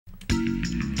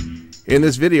In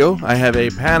this video, I have a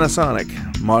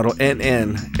Panasonic model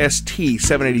NN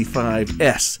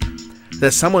ST785S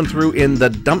that someone threw in the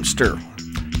dumpster.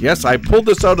 Yes, I pulled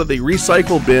this out of the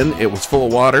recycle bin. It was full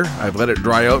of water. I've let it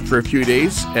dry out for a few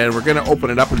days, and we're going to open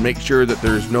it up and make sure that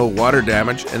there's no water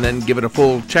damage, and then give it a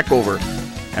full check over.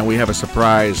 And we have a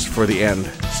surprise for the end.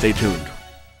 Stay tuned.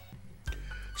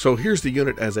 So here's the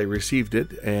unit as I received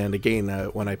it, and again,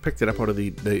 when I picked it up out of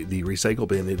the recycle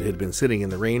bin, it had been sitting in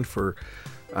the rain for,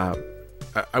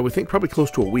 I would think probably close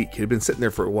to a week. It had been sitting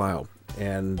there for a while,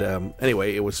 and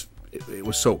anyway, it was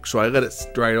soaked, so I let it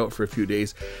dry out for a few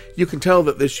days. You can tell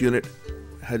that this unit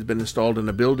had been installed in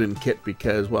a build-in kit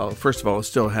because, well, first of all, it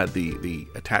still had the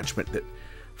attachment that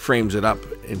frames it up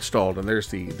installed, and there's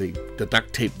the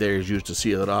duct tape there is used to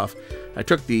seal it off. I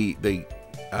took the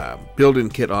build-in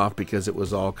kit off because it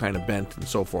was all kind of bent and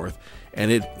so forth,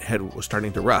 and it was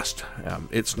starting to rust.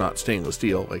 It's not stainless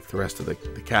steel like the rest of the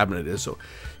cabinet is, so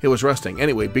it was rusting.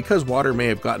 Anyway, because water may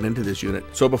have gotten into this unit,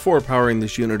 so before powering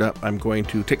this unit up, I'm going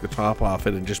to take the top off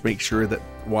it and just make sure that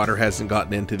water hasn't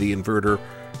gotten into the inverter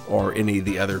or any of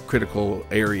the other critical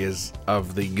areas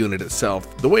of the unit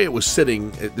itself. The way it was sitting,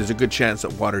 there's a good chance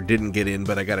that water didn't get in,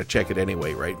 but I got to check it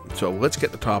anyway, right? So let's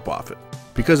get the top off it.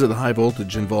 Because of the high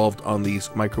voltage involved on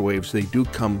these microwaves, they do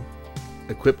come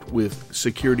equipped with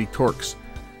security Torx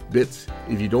bits.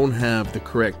 If you don't have the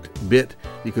correct bit,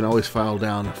 you can always file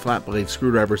down a flat blade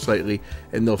screwdriver slightly,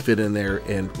 and they'll fit in there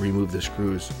and remove the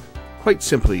screws quite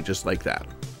simply, just like that.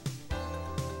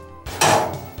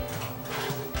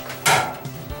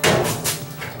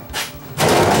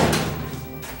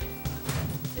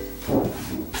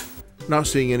 Not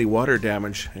seeing any water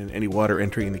damage and any water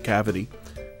entering the cavity.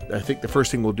 I think the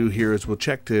first thing we'll do here is we'll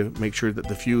check to make sure that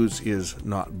the fuse is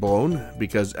not blown,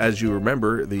 because as you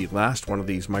remember, the last one of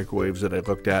these microwaves that I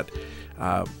looked at,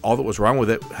 all that was wrong with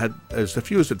it is the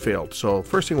fuse had failed. So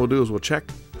first thing we'll do is we'll check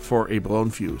for a blown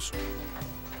fuse.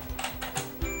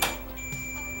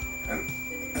 And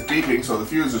it's beeping, so the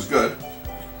fuse is good.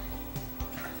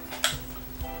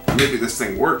 Maybe this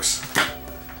thing works.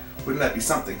 Wouldn't that be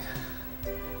something?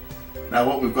 Now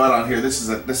what we've got on here, this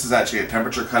is actually a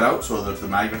temperature cutout, so that if the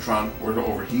magnetron were to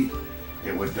overheat,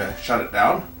 it would shut it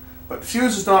down. But the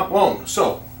fuse is not blown,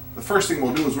 so the first thing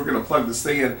we'll do is we're going to plug this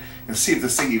thing in and see if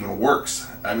this thing even works.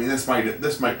 I mean, this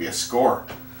might be a score.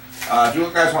 If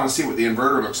you guys want to see what the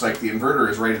inverter looks like, the inverter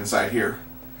is right inside here,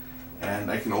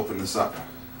 and I can open this up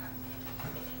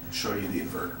and show you the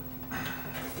inverter.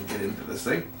 We'll get into this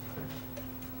thing.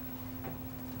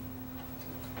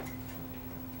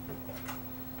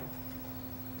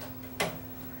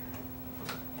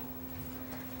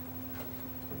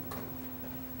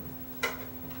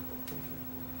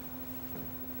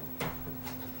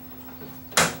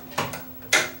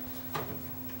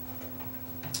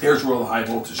 Here's where all the high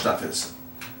voltage stuff is.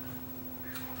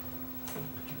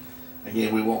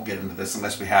 Again, we won't get into this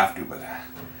unless we have to, but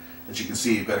as you can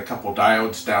see, you've got a couple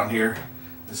diodes down here.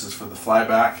 This is for the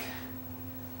flyback.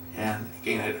 And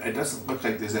again, it doesn't look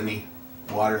like there's any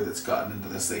water that's gotten into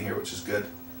this thing here, which is good.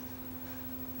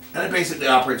 And it basically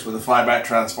operates with a flyback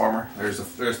transformer.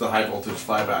 There's the high voltage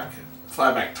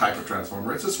flyback type of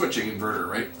transformer. It's a switching inverter,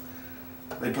 right?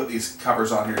 They put these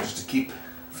covers on here just to keep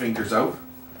fingers out.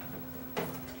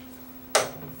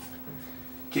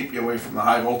 Keep you away from the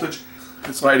high voltage.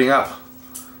 It's lighting up.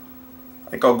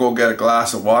 I think I'll go get a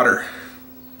glass of water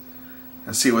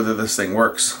and see whether this thing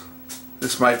works.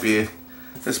 This might be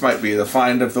the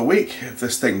find of the week. If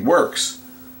this thing works,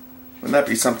 wouldn't that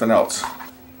be something else?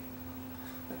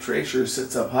 The tray sure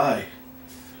sits up high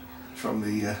from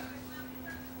the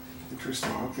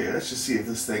interesting. Okay, let's just see if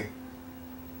this thing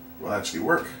will actually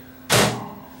work.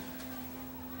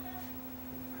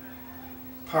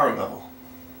 Power level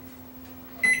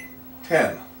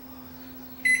 10.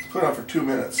 Let's put it on for 2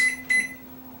 minutes.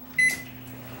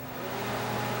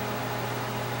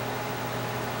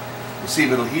 We'll see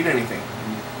if it'll heat anything.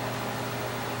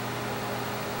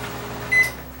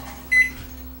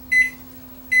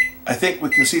 I think we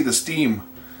can see the steam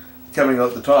coming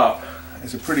out the top.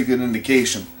 It's a pretty good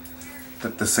indication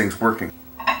that this thing's working.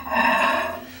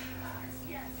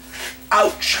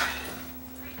 Ouch!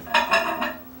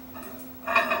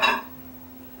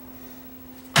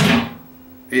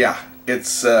 Yeah,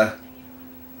 it's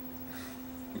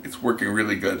working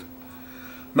really good.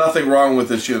 Nothing wrong with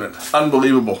this unit.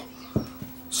 Unbelievable.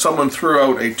 Someone threw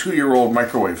out a 2-year-old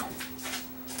microwave.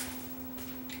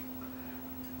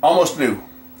 Almost new.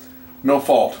 No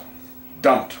fault.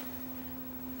 Dumped.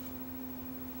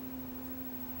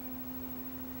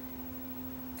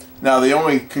 Now the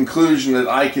only conclusion that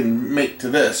I can make to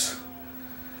this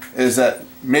is that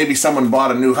maybe someone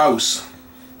bought a new house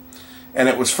and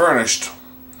it was furnished.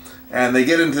 And they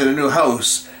get into the new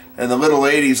house, and the little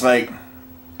lady's like,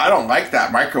 I don't like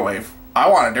that microwave. I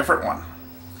want a different one.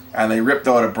 And they ripped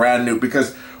out a brand new,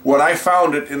 because when I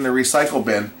found it in the recycle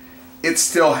bin, it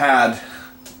still had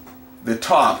the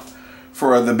top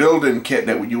for the build-in kit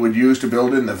that you would use to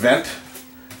build in the vent.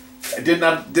 It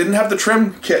didn't have the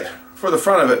trim kit for the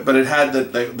front of it, but it had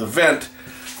the vent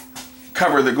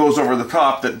cover that goes over the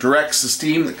top that directs the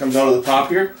steam that comes out of the top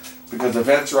here, because the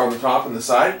vents are on the top and the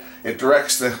side. It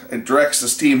directs the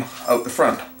steam out the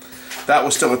front. That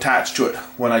was still attached to it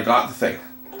when I got the thing,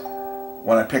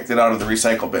 when I picked it out of the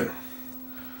recycle bin.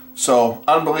 So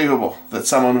unbelievable that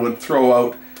someone would throw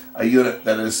out a unit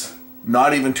that is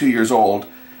not even 2 years old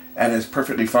and is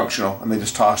perfectly functional, and they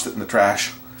just tossed it in the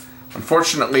trash.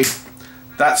 Unfortunately,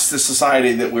 that's the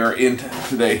society that we're in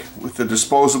today, with the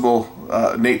disposable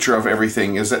nature of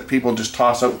everything, is that people just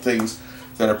toss out things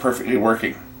that are perfectly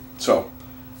working. So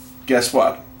guess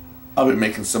what? I'll be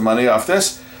making some money off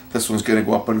this. This one's going to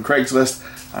go up on Craigslist.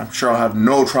 I'm sure I'll have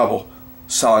no trouble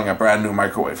selling a brand new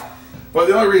microwave. But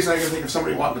the only reason I can think of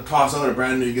somebody wanting to toss out a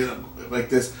brand new unit like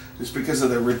this is because of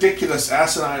the ridiculous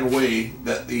asinine way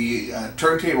that the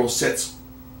turntable sits.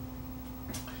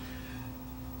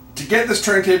 To get this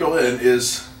turntable in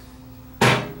it's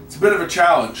a bit of a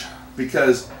challenge,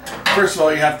 because first of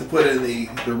all you have to put in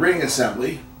the ring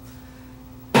assembly,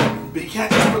 but you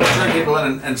can't just put the turntable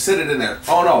in and sit it in there.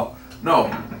 Oh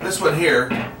no, this one here,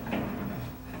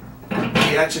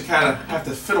 you actually kind of have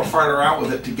to fiddle fart around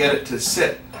with it to get it to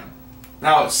sit.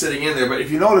 Now it's sitting in there, but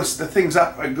if you notice, the thing's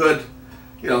up a good,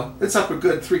 it's up a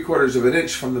good 3/4 of an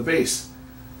inch from the base.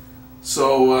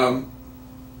 So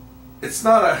it's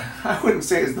not I wouldn't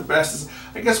say it's the best.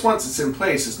 I guess once it's in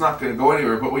place, it's not going to go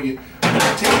anywhere. But when you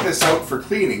take this out for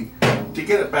cleaning, to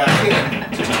get it back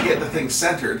in, just to get the thing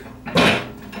centered,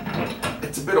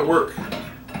 it's a bit of work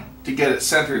to get it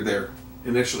centered there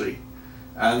initially.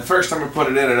 And the first time I put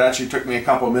it in, it actually took me a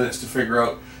couple of minutes to figure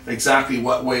out exactly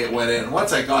what way it went in.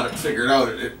 Once I got it figured out,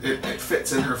 it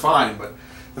fits in there fine. But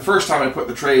the first time I put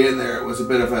the tray in there, it was a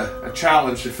bit of a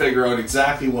challenge to figure out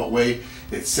exactly what way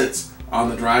it sits on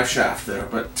the drive shaft there.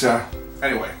 But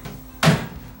anyway,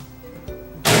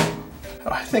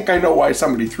 I think I know why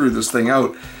somebody threw this thing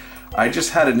out. I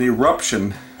just had an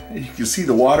eruption. You can see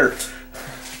the water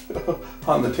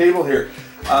on the table here.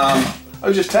 I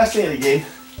was just testing it again,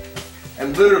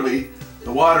 and literally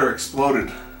the water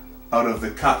exploded out of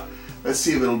the cup. Let's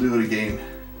see if it'll do it again.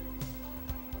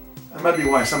 That might be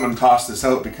why someone tossed this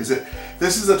out, because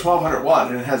this is a 1200 watt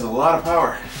and it has a lot of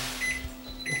power.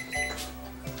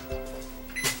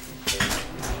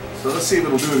 So let's see if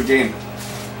it'll do it again.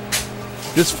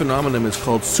 This phenomenon is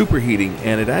called superheating,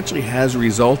 and it actually has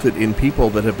resulted in people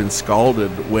that have been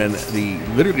scalded when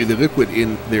literally the liquid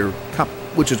in their cup,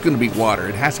 which is going to be water,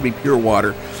 it has to be pure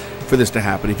water for this to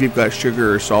happen. If you've got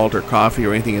sugar or salt or coffee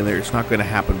or anything in there, it's not going to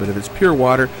happen. But if it's pure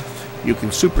water, you can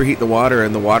superheat the water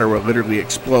and the water will literally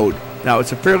explode. Now,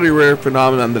 it's a fairly rare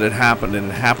phenomenon that it happened, and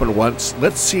it happened once.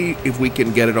 Let's see if we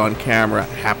can get it on camera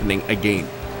happening again.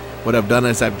 What I've done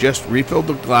is I've just refilled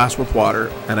the glass with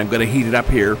water, and I'm going to heat it up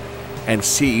here and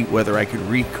see whether I can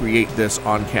recreate this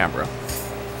on camera.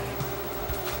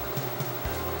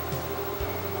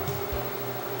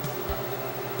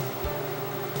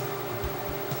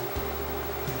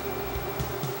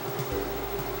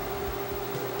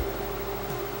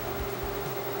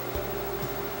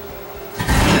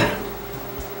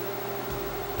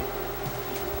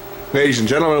 Ladies and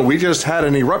gentlemen, we just had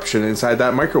an eruption inside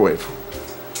that microwave.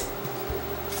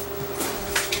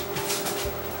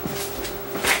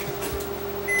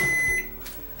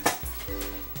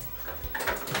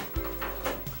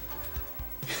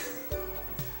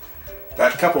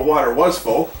 That cup of water was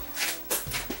full,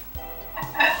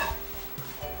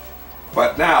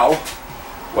 but now,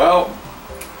 well,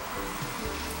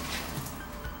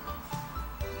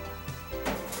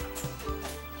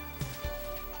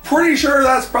 pretty sure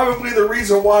that's probably the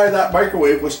reason why that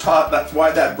microwave was that's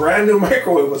why that brand new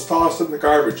microwave was tossed in the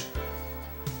garbage.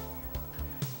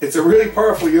 It's a really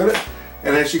powerful unit,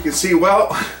 and as you can see, well,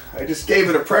 I just gave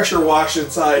it a pressure wash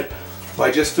inside by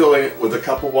just filling it with a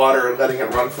cup of water and letting it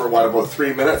run for what, about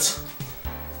 3 minutes.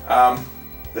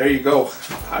 There you go.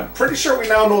 I'm pretty sure we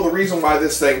now know the reason why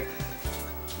this thing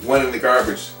went in the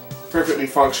garbage. Perfectly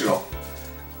functional.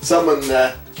 Someone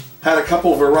had a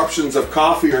couple of eruptions of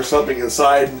coffee or something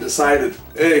inside and decided,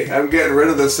 hey, I'm getting rid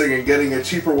of this thing and getting a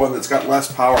cheaper one that's got less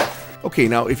power. Okay,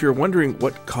 now if you're wondering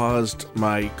what caused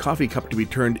my coffee cup to be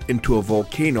turned into a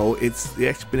volcano, the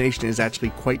explanation is actually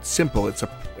quite simple. It's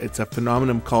a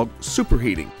phenomenon called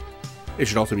superheating. It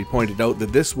should also be pointed out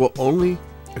that this will only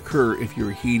occur if you're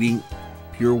heating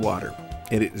pure water.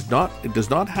 And it does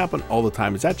not happen all the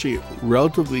time. It's actually a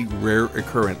relatively rare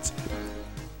occurrence.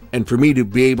 And for me to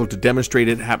be able to demonstrate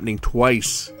it happening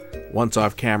twice, once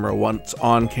off camera, once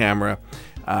on camera,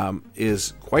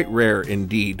 is quite rare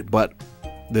indeed. But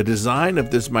the design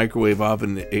of this microwave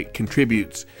oven, it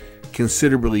contributes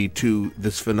considerably to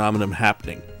this phenomenon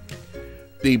happening.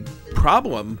 The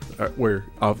problem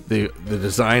of the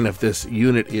design of this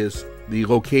unit is the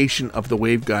location of the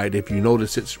waveguide. If you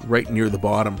notice, it's right near the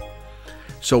bottom.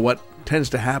 So what tends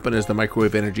to happen is the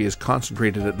microwave energy is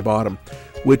concentrated at the bottom,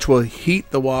 which will heat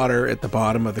the water at the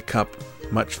bottom of the cup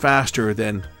much faster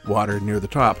than water near the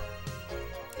top,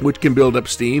 which can build up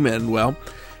steam. And well,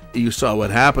 you saw what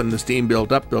happened. The steam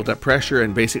built up pressure,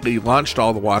 and basically launched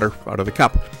all the water out of the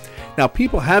cup. Now,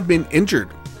 people have been injured.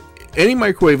 Any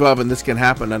microwave oven, this can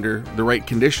happen under the right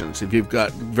conditions. If you've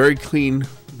got very clean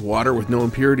water with no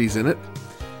impurities in it,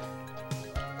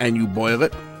 and you boil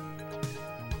it,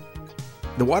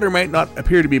 the water might not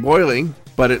appear to be boiling,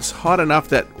 but it's hot enough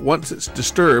that once it's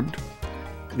disturbed,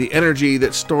 the energy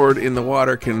that's stored in the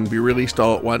water can be released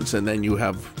all at once, and then you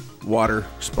have water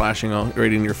splashing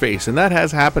right in your face. And that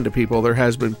has happened to people. There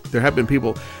have been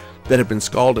people that have been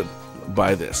scalded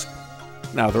by this.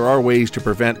 Now, there are ways to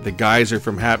prevent the geyser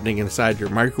from happening inside your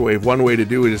microwave. One way to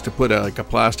do it is to put a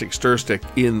plastic stir stick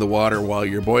in the water while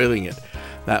you're boiling it.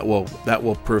 That will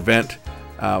prevent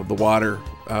the water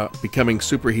becoming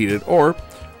superheated. Or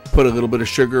put a little bit of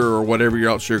sugar or whatever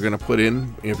else you're going to put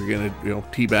in, if you're going to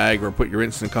tea bag, or put your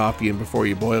instant coffee in before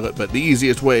you boil it. But the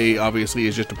easiest way, obviously,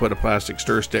 is just to put a plastic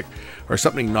stir stick or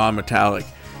something non-metallic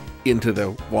into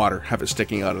the water, have it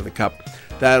sticking out of the cup.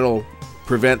 That'll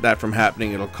prevent that from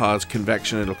happening. It'll cause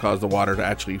convection. It'll cause the water to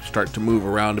actually start to move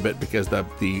around a bit, because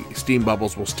the steam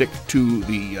bubbles will stick to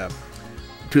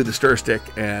the stir stick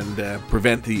and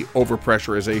prevent the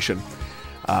overpressurization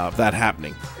of that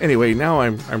happening. Anyway, now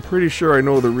I'm pretty sure I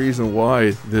know the reason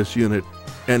why this unit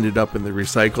ended up in the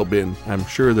recycle bin. I'm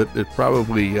sure that it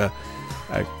probably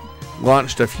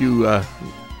launched a few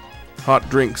hot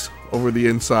drinks over the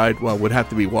inside. Well, it would have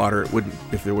to be water. It wouldn't,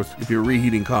 if you're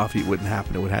reheating coffee, it wouldn't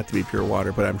happen. It would have to be pure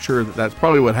water. But I'm sure that that's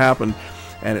probably what happened,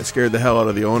 and it scared the hell out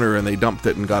of the owner, and they dumped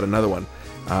it and got another one.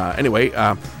 Anyway,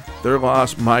 their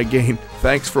loss, my gain.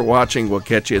 Thanks for watching. We'll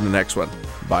catch you in the next one.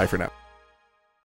 Bye for now.